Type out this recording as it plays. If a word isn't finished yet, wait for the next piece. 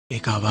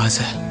एक आवाज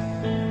है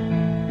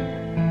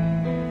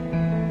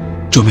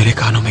जो मेरे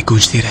कानों में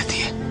गूंजती रहती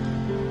है।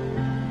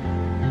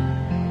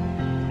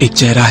 एक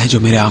चेहरा है जो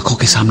मेरे आंखों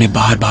के सामने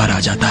बार बार आ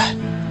जाता है।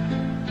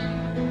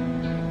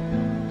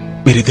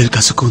 मेरे दिल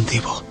का सुकून थी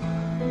वो।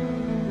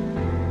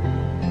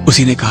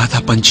 उसी ने कहा था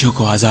पंछियों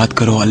को आजाद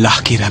करो, अल्लाह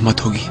की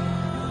रहमत होगी।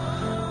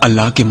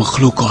 अल्लाह के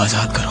मखलूक को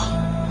आजाद करो।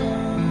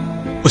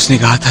 उसने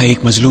कहा था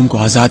एक मजलूम को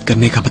आजाद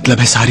करने का मतलब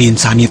है सारी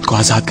इंसानियत को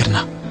आजाद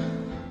करना।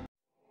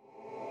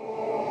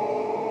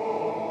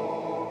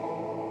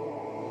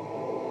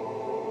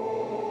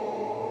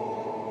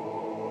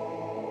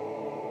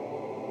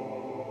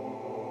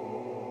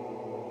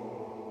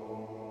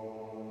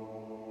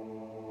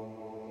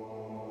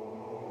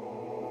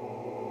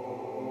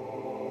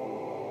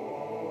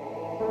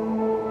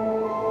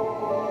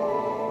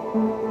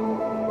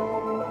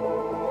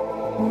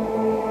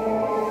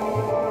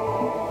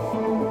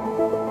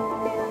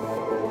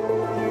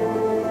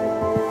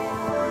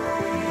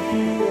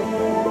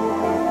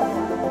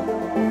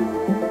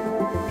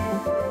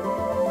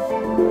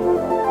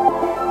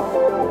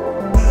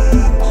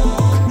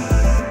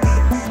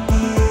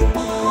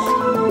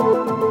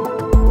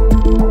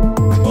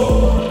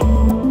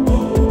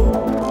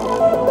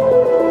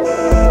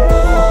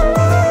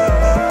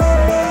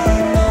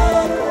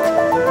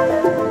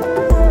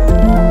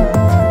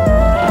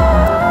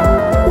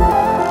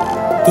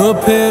 तो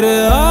फिर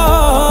आओ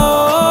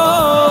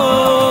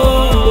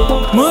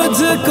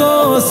मुझको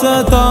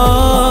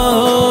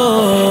सताओ,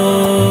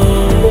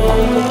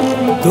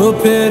 तो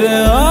फिर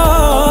आओ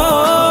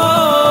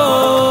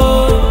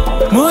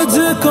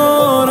मुझको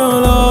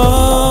रुलाओ।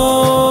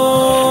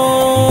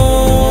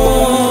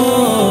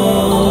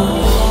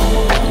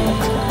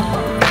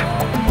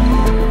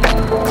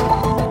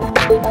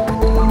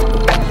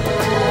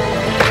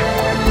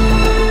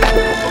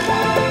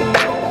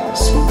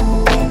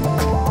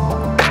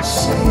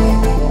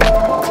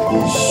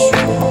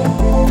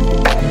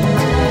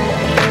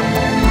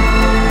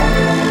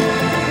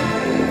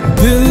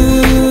 दिल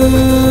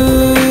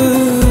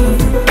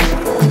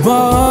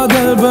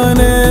बादल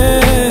बने,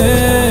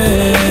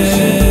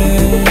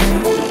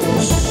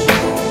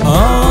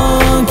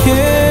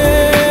 आंखें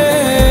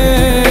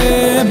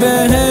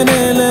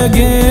बहने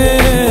लगे,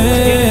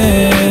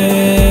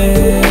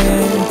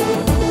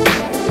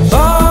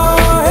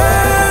 बाहें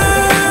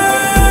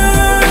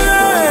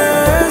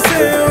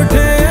से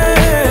उठे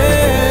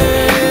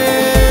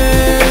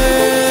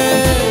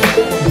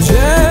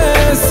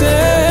जैसे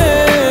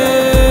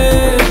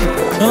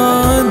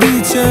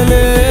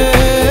चले।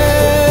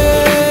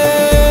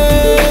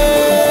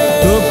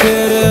 तो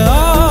फिर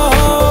आओ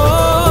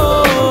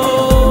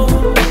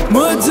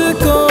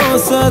मुझको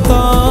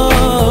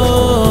सताओ,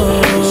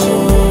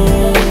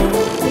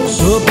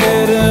 तो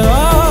फिर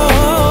आओ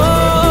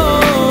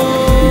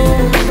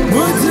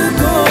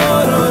मुझको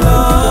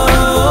रुलाओ।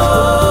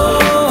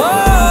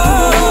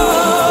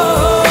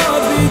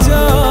 भी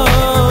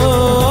जाओ,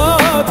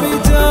 भी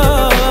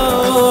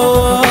जाओ,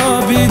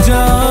 भी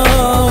जाओ,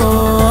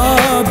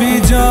 भी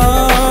जाओ।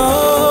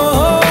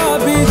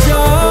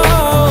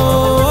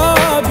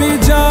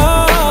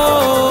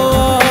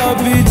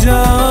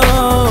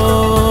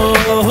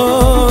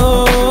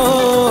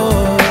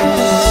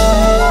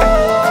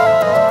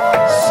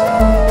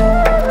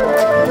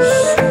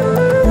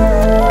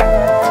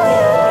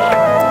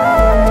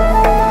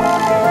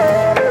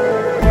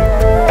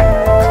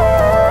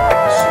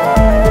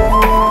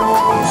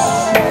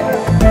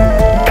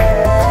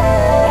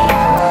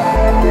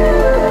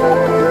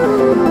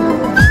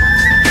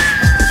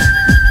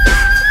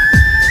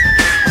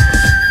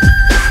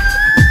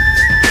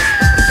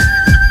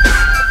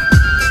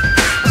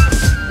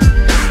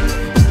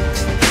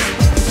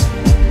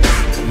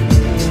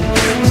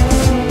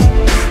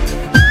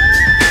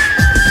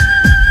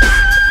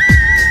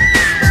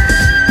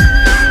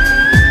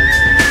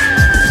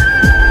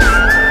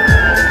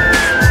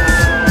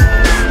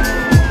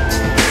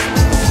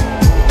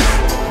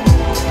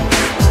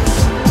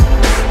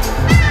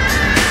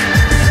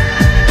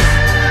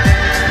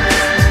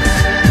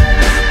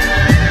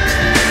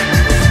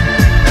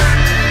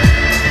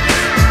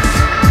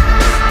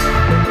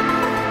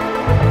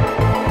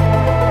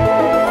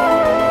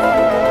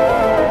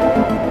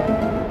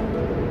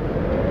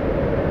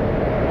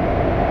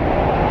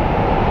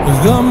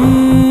 गम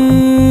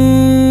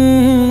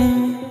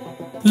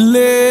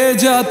ले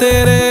जा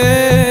तेरे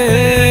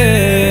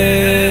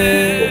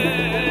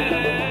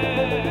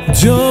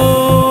जो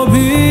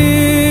भी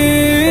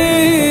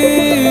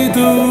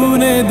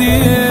तूने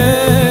दिए,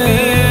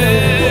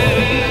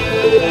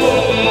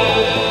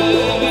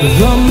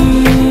 गम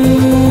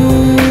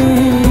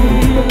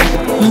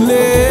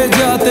ले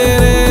जा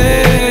तेरे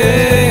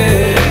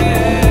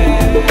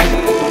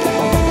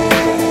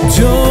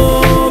जो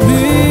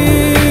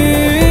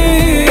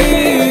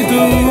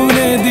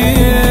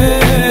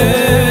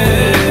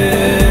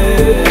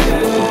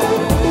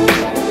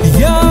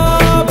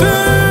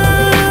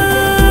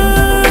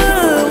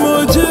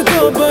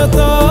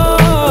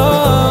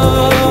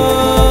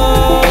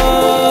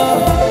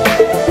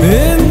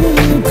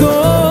इनको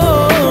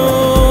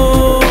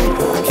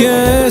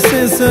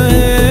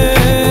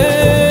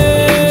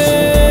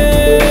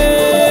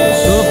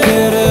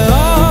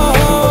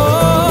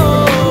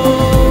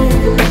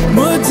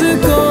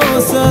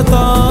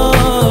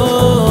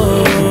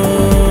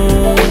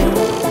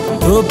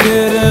तो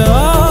फिर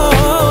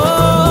आओ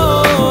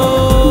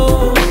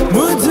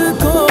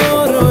मुझको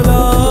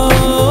रुलाओ,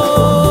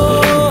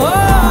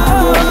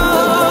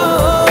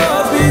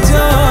 अभी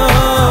जाओ,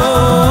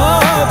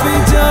 अभी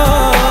जाओ,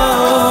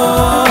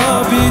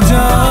 अभी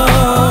जाओ,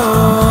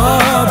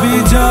 अभी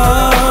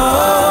जाओ,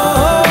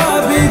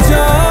 अभी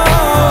जाओ,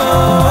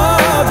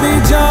 अभी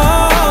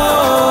जाओ,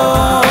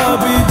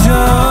 अभी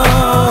जाओ।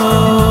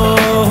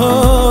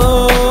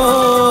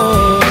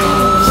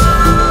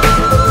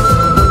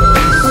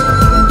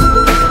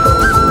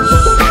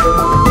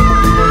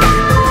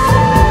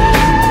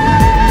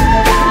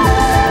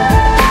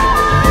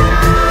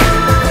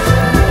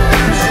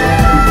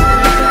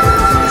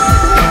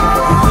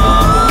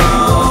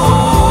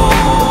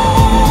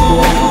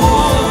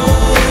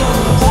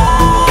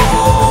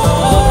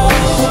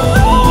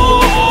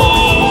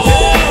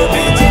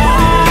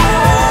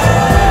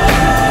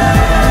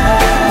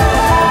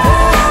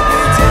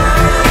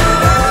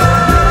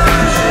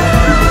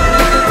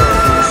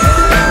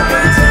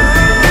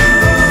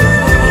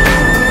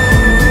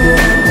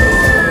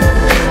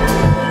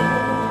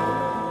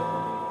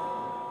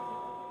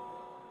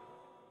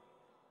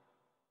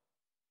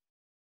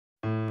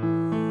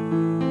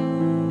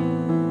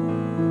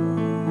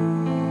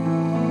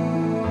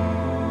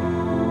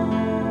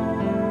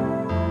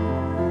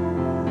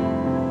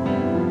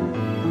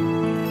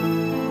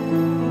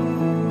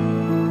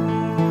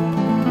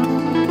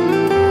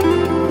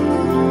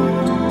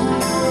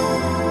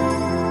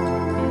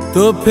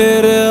 तो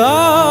फिर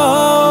आओ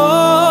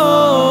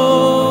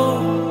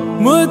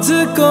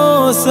मुझको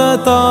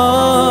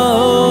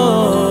सताओ,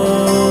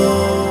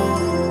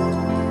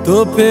 तो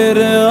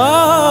फिर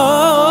आओ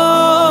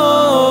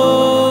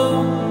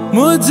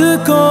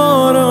मुझको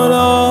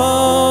रुलाओ,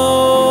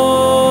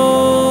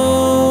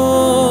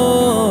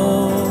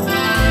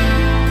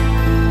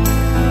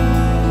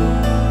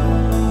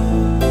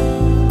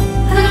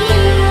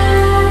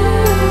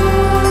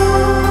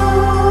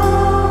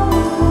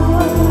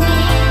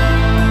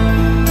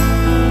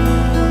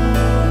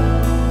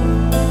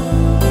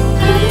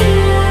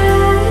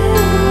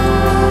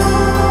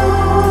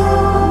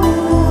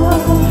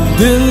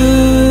 दिल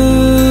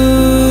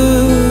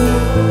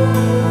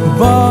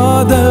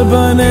बादल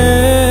बने,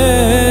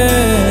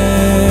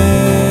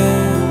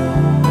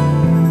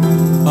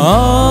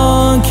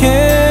 आंखें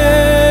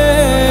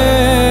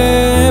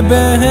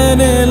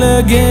बहने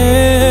लगे,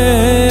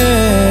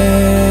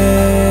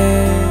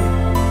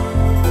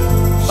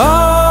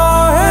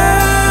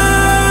 आहें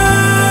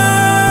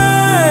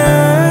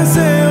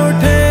से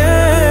उठे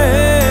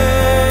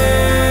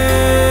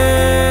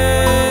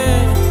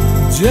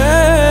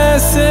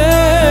जैसे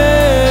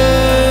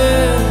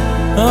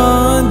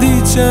आंधी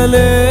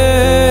चले,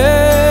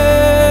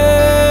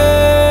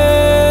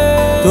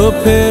 तो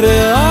फिर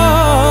आओ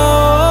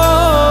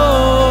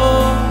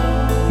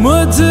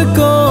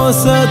मुझको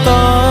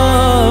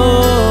सताओ,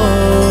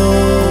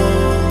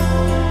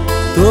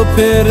 तो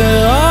फिर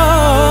आओ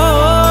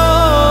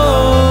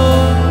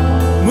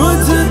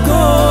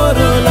मुझको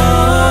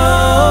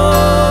रुलाओ,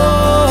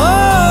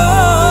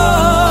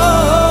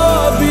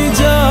 अभी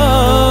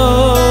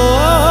जाओ,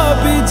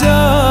 अभी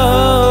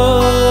जाओ,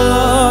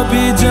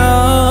 अभी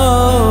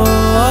जाओ,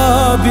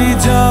 अभी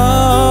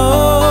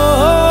जाओ,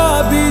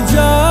 अभी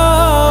जाओ,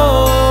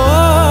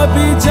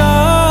 अभी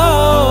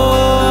जाओ,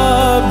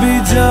 अभी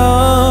जाओ।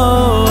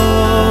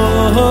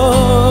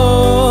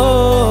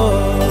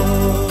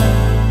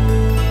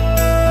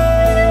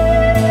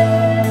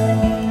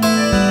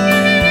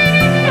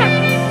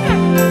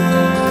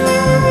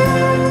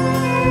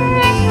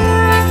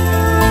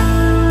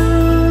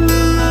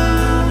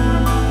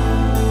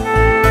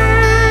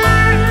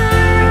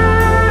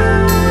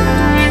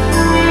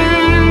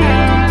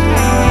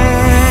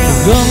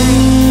 गम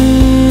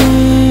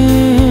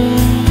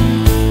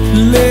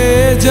ले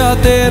जा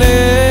तेरे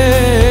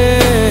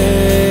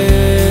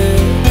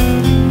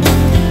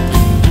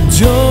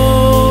जो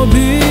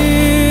भी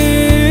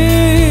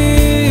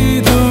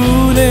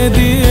तूने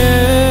दिए,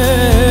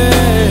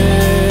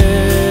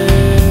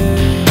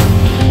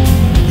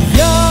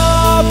 या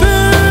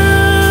फिर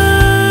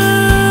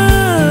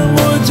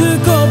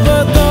मुझको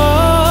बता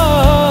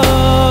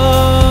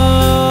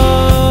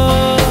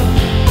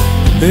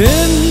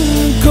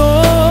इनको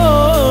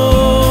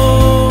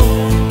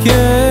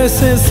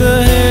कैसे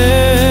सहे,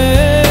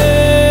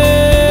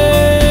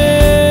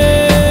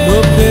 तो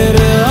फिर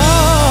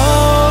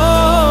आओ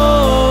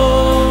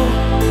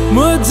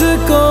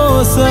मुझको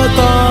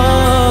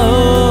सताओ,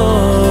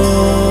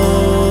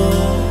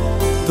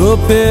 तो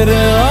फिर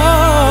आओ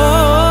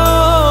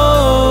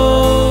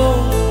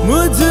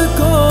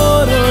मुझको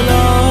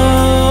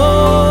रुलाओ,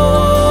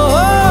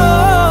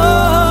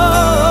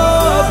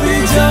 अभी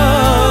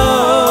जाओ,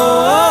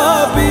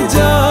 अभी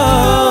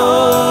जाओ,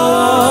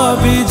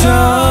 अभी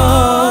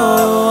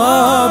जाओ,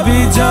 अभी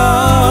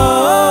जाओ,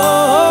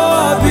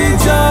 अभी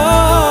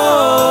जाओ,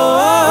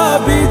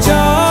 अभी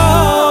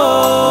जाओ,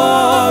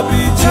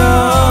 अभी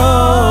जाओ।